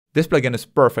This plugin is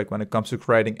perfect when it comes to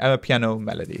creating Amapiano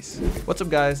melodies. What's up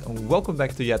guys, and welcome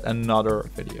back to yet another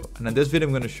video. And in this video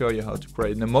I'm going to show you how to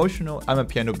create an emotional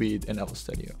Amapiano beat in FL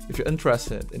Studio. If you're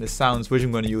interested in the sounds which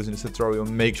I'm going to use in this tutorial,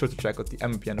 make sure to check out the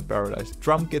Amapiano Paradise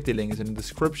drum kit. The link is in the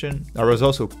description. There is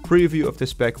also a preview of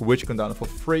this pack which you can download for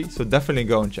free, so definitely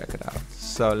go and check it out.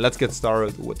 So let's get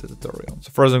started with the tutorial. So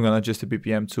first I'm going to adjust the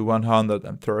BPM to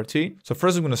 130. So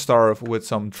first I'm going to start off with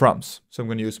some drums. So I'm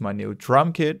going to use my new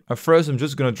drum kit. And first I'm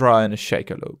just going to draw in a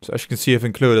shaker loop. So as you can see, I've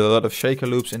included a lot of shaker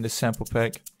loops in this sample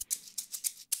pack.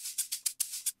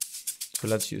 So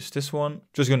let's use this one.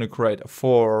 Just going to create a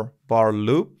 4-bar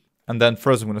loop. And then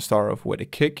first I'm going to start off with a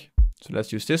kick. So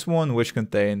let's use this one, which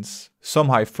contains some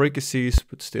high frequencies,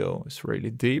 but still is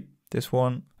really deep. This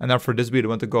one. And then for this beat, I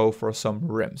want to go for some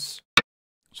rims.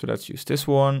 So let's use this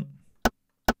one.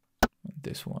 And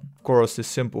this one. Of course, this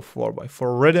simple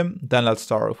 4x4 rhythm. Then let's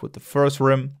start off with the first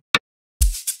rim.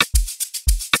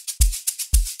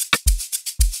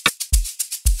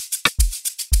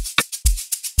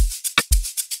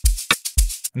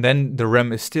 And then the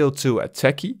rim is still too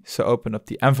attacky, so open up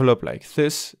the envelope like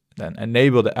this, then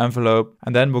enable the envelope,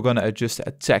 and then we're going to adjust the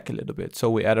attack a little bit. So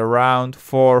we add around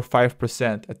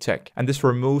 4-5% attack, and this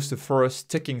removes the first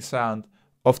ticking sound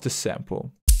of the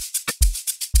sample.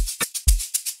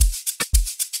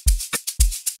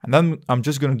 And then I'm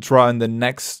just going to draw in the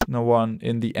next one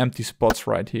in the empty spots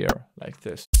right here, like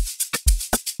this.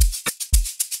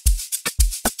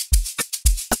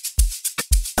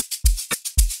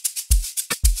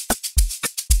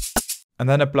 And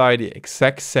then apply the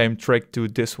exact same trick to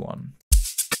this one.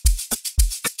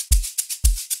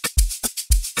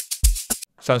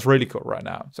 Sounds really cool right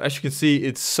now. So as you can see,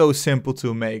 it's so simple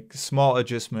to make small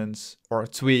adjustments or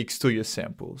tweaks to your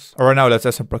samples. All right, now let's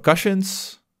add some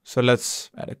percussions. So let's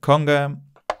add a conga.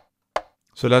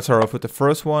 So let's start off with the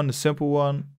first one, the simple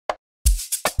one.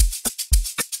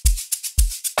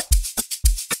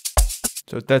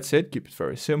 So that's it, keep it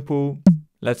very simple.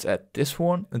 Let's add this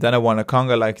one. And then I want a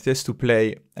conga like this to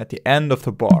play at the end of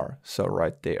the bar. So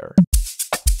right there.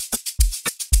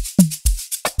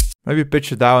 Maybe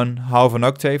pitch it down half an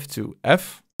octave to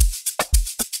F.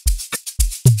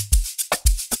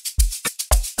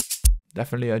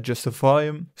 Definitely adjust the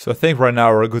volume. So I think right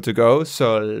now we're good to go.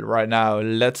 So right now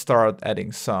let's start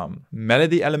adding some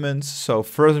melody elements. So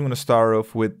first I'm going to start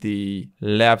off with the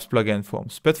Labs plugin from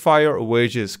Spitfire,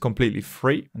 which is completely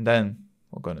free. And then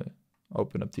we're going to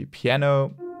open up the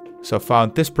piano. So I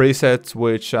found this preset,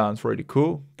 which sounds really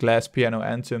cool. Glass Piano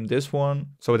Anthem, this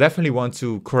one. So I definitely want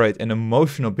to create an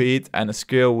emotional beat, and a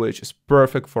scale which is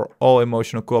perfect for all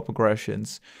emotional chord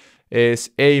progressions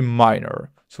is A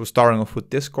minor. So starting off with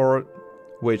this chord,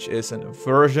 which is an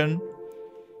inversion.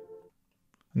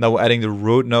 Now we're adding the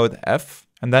root note F.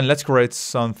 And then let's create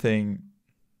something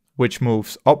which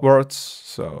moves upwards.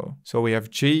 So we have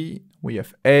G, we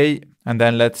have A, and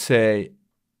then let's say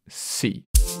C.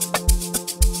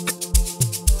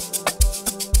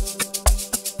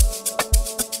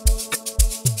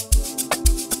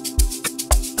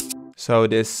 So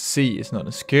this C is not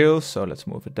a scale, so let's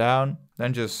move it down.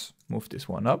 Then just move this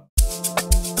one up.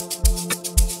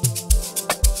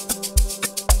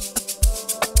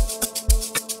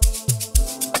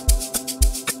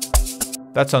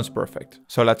 That sounds perfect.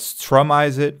 So let's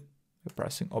strumize it. We're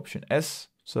pressing Option S.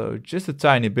 So just a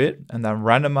tiny bit, and then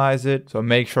randomize it. So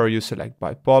make sure you select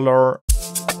bipolar.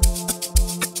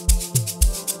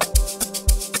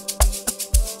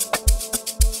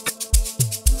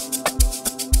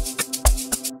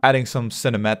 Adding some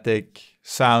cinematic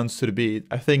sounds to the beat.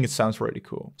 I think it sounds really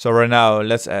cool. So right now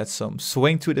let's add some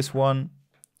swing to this one.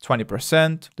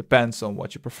 20%, depends on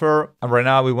what you prefer. And right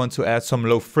now we want to add some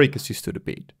low frequencies to the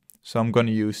beat. So I'm going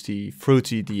to use the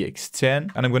Fruity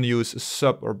DX10, and I'm going to use a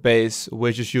sub or bass,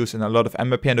 which is used in a lot of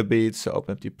Amapiano beats. So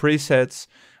open up the presets,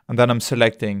 and then I'm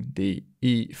selecting the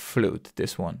eFlute,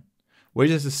 this one,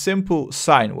 which is a simple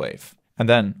sine wave. And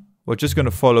then we're just going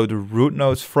to follow the root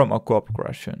notes from our chord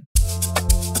progression.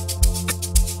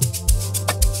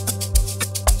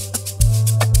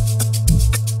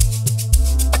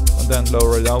 And then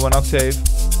lower it down 1 octave.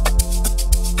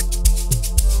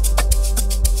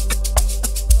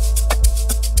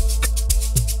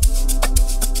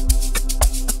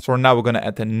 So now we're going to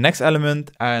add the next element,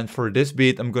 and for this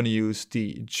beat I'm going to use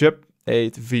the Jub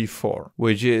 8 V4,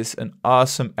 which is an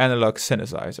awesome analog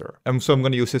synthesizer. And so I'm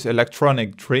going to use this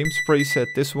Electronic Dreams preset,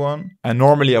 this one. And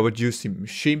normally I would use the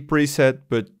machine preset,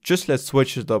 but just let's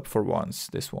switch it up for once,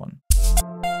 this one.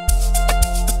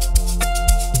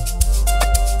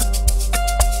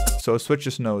 So switch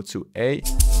this note to A.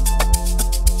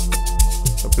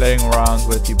 So playing around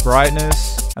with the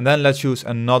brightness. And then let's use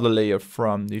another layer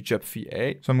from the Jeb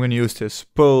V8. So I'm going to use this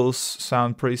Pulse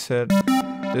sound preset,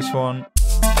 this one.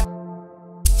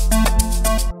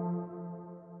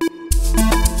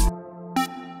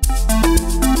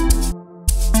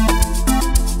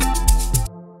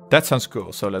 That sounds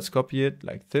cool, so let's copy it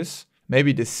like this.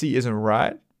 Maybe the C isn't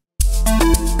right.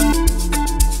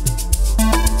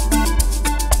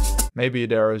 Maybe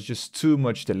there is just too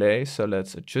much delay, so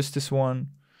let's adjust this one.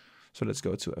 So let's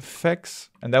go to Effects,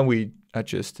 and then we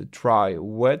adjust the dry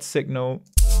wet signal.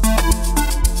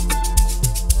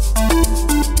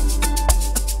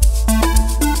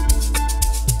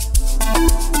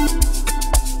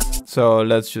 So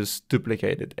let's just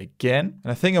duplicate it again.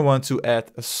 And I think I want to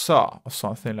add a saw or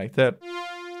something like that.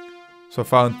 So I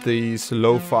found these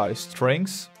Lofi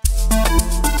Strings.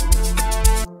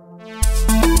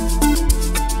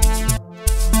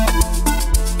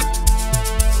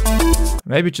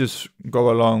 Maybe just go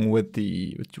along with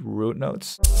the root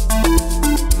notes.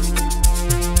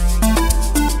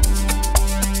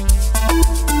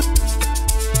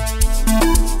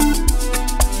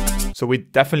 So we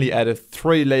definitely added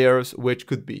 3 layers, which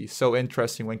could be so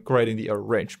interesting when creating the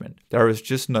arrangement. There is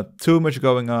just not too much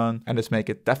going on, and this makes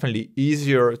it definitely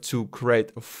easier to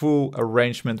create a full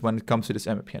arrangement when it comes to this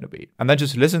Amapiano beat. And then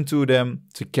just listen to them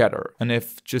together. And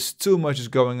if just too much is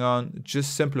going on,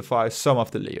 just simplify some of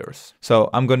the layers.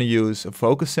 So I'm going to use a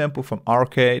focus sample from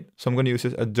Arcade. So I'm going to use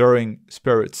this Enduring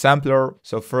Spirit sampler.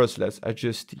 So first let's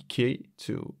adjust the key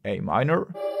to A minor.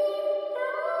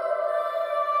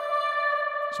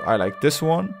 So I like this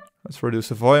one. Let's reduce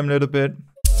the volume a little bit.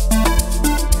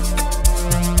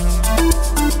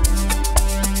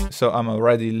 So I'm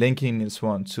already linking this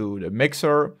one to the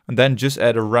mixer. And then just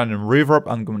add a random reverb.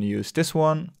 I'm going to use this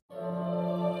one.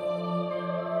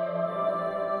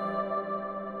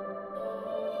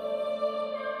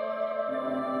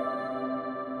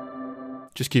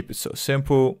 Just keep it so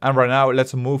simple. And right now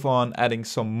let's move on adding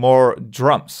some more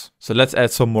drums. So let's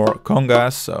add some more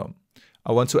congas. So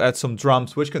I want to add some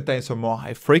drums which contain some more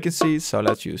high frequencies, so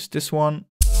let's use this one.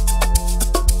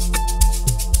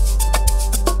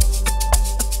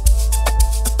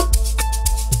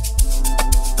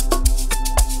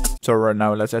 So right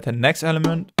now let's add the next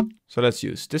element. So let's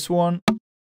use this one.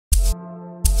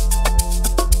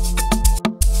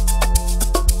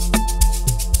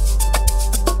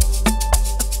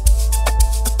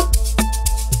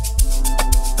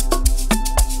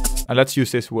 And let's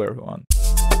use this weird one.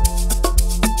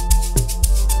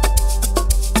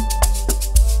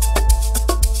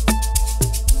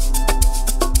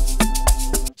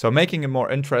 So making it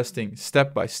more interesting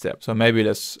step by step. So maybe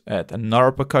let's add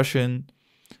another percussion.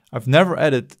 I've never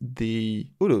added the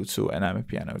udu to an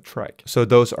Amapiano track. So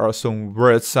those are some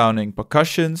weird sounding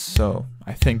percussions. So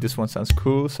I think this one sounds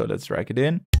cool. So let's drag it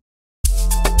in.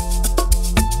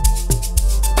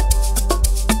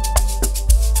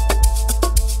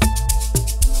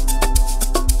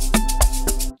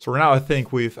 So now I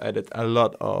think we've added a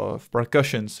lot of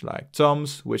percussions like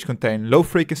toms, which contain low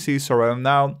frequencies. So right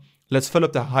now, let's fill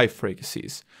up the high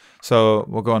frequencies. So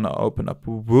we're going to open up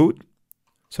wood.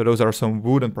 So those are some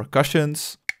wooden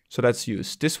percussions. So let's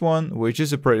use this one, which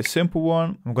is a pretty simple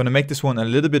one. I'm going to make this one a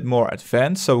little bit more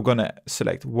advanced. So we're going to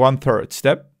select 1/3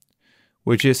 step,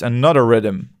 which is another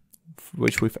rhythm,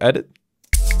 which we've added.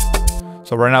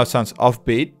 So right now it sounds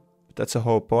offbeat. That's the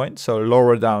whole point. So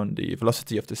lower down the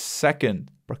velocity of the second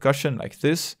percussion like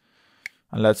this.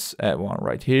 And let's add one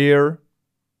right here.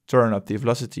 Turn up the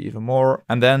velocity even more.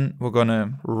 And then we're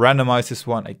gonna randomize this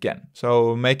one again.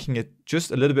 So making it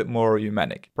just a little bit more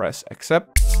humanic. Press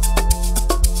accept.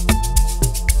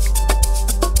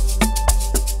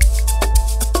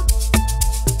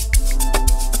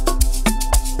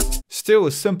 Still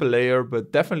a simple layer,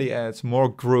 but definitely adds more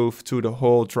groove to the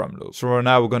whole drum loop. So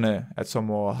now we're gonna add some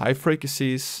more high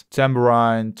frequencies,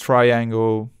 tambourine,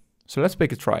 triangle. So let's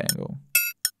pick a triangle.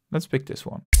 Let's pick this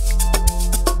one.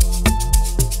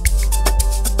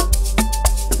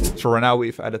 So right now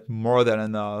we've added more than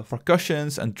enough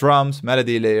percussions and drums,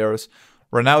 melody layers.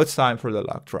 Right now it's time for the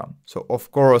lock drum. So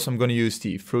of course I'm going to use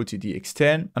the Fruity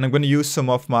DX10 and I'm going to use some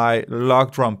of my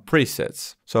lock drum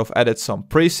presets. So I've added some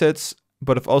presets,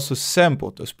 but I've also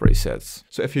sampled those presets.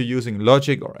 So if you're using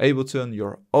Logic or Ableton,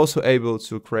 you're also able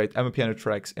to create Amapiano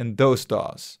tracks in those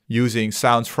DAWs using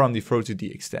sounds from the Fruity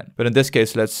DX10. But in this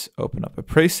case, let's open up a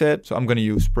preset. So I'm going to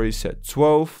use preset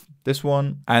 12. This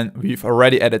one, and we've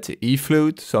already added the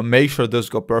eFlute, so make sure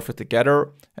those go perfect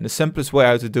together. And the simplest way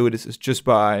how to do this is just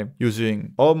by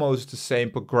using almost the same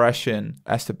progression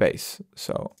as the bass.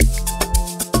 So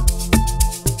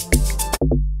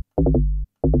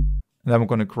and then we're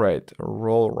going to create a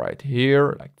roll right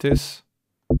here like this.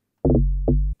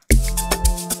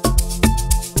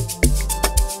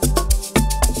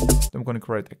 I'm going to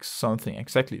create something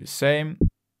exactly the same.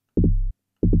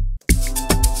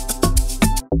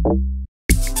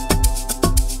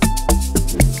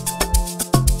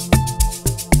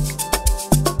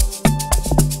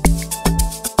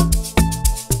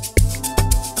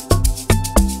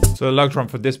 So the log drum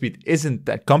for this beat isn't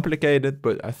that complicated,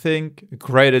 but I think a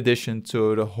great addition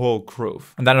to the whole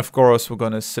groove. And then of course we're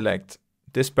going to select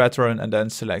this pattern and then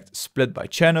select split by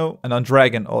channel and then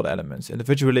drag in all the elements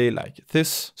individually like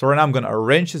this. So right now I'm going to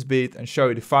arrange this beat and show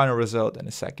you the final result in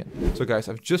a second. So guys,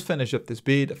 I've just finished up this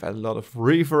beat. I've added a lot of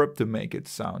reverb to make it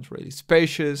sound really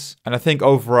spacious. And I think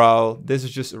overall, this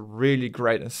is just a really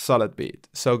great and solid beat.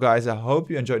 So guys, I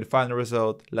hope you enjoyed the final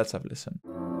result. Let's have a listen.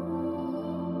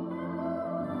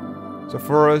 So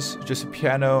for us, just a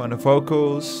piano and the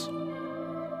vocals.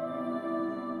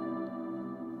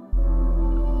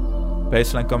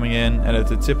 Bassline coming in, and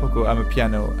it's a typical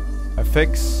Amapiano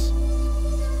effects.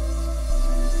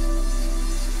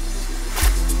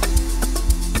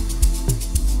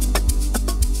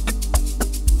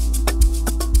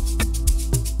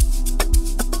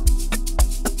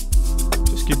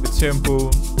 Just keep it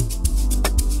simple.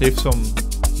 Leave some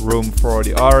room for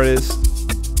the artist.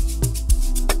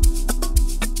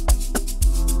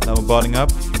 Now we're bottoming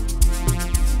up.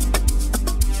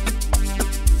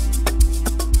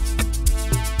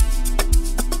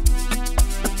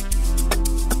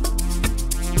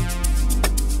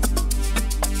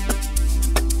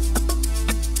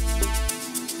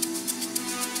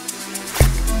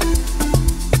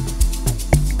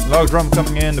 Log drum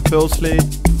coming in, the pulse lead.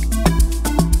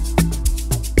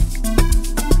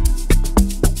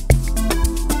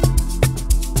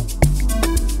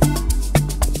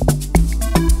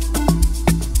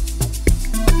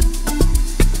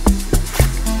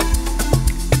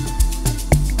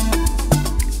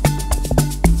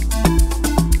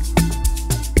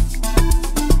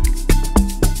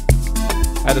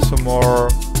 Added some more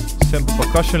simple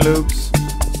percussion loops.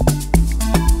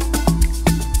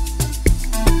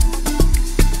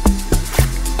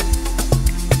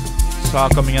 Saw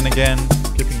coming in again,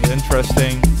 keeping it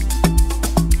interesting.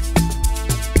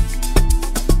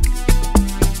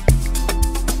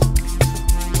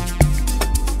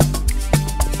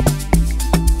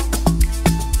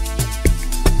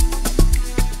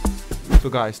 So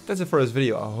guys, that's it for this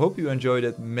video. I hope you enjoyed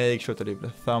it. Make sure to leave it a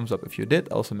thumbs up if you did.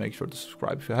 Also make sure to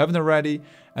subscribe if you haven't already.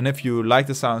 And if you like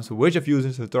the sounds which I've used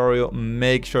in this tutorial,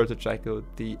 make sure to check out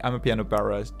the Amapiano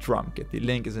Paradise drum kit. The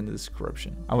link is in the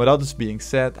description. And with all this being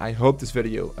said, I hope this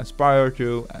video inspired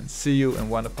you and see you in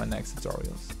one of my next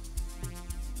tutorials.